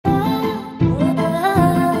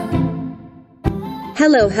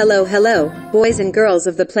Hello, hello, hello, boys and girls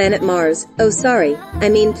of the planet Mars. Oh sorry, I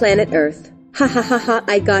mean planet Earth. Ha ha ha ha,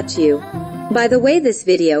 I got you. By the way, this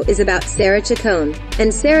video is about Sara Chacon,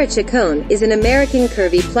 and Sara Chacon is an American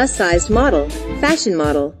curvy plus-sized model, fashion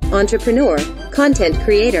model, entrepreneur, content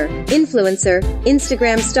creator, influencer,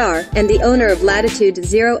 Instagram star, and the owner of Latitude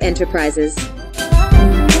Zero Enterprises.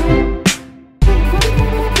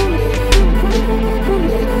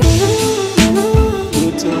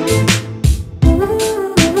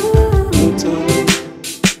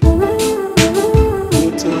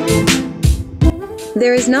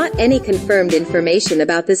 There is not any confirmed information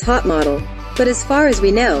about this hot model, but as far as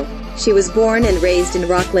we know, she was born and raised in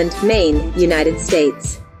Rockland, Maine, United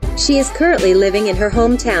States. She is currently living in her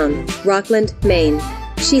hometown, Rockland, Maine.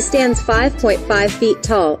 She stands 5.5 feet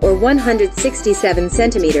tall or 167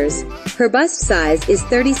 centimeters. Her bust size is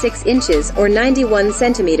 36 inches or 91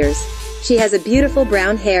 centimeters. She has a beautiful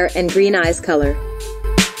brown hair and green eyes color.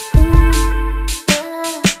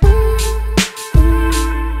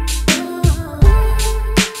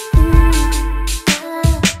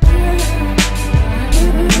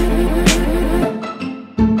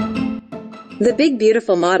 The big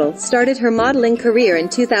beautiful model started her modeling career in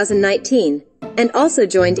 2019, and also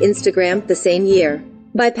joined Instagram the same year.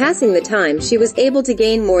 By passing the time, she was able to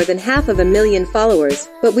gain more than 500,000 followers,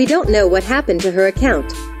 but we don't know what happened to her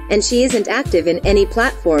account, and she isn't active in any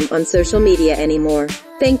platform on social media anymore.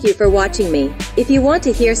 Thank you for watching me. If you want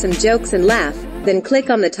to hear some jokes and laugh, then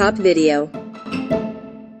click on the top video.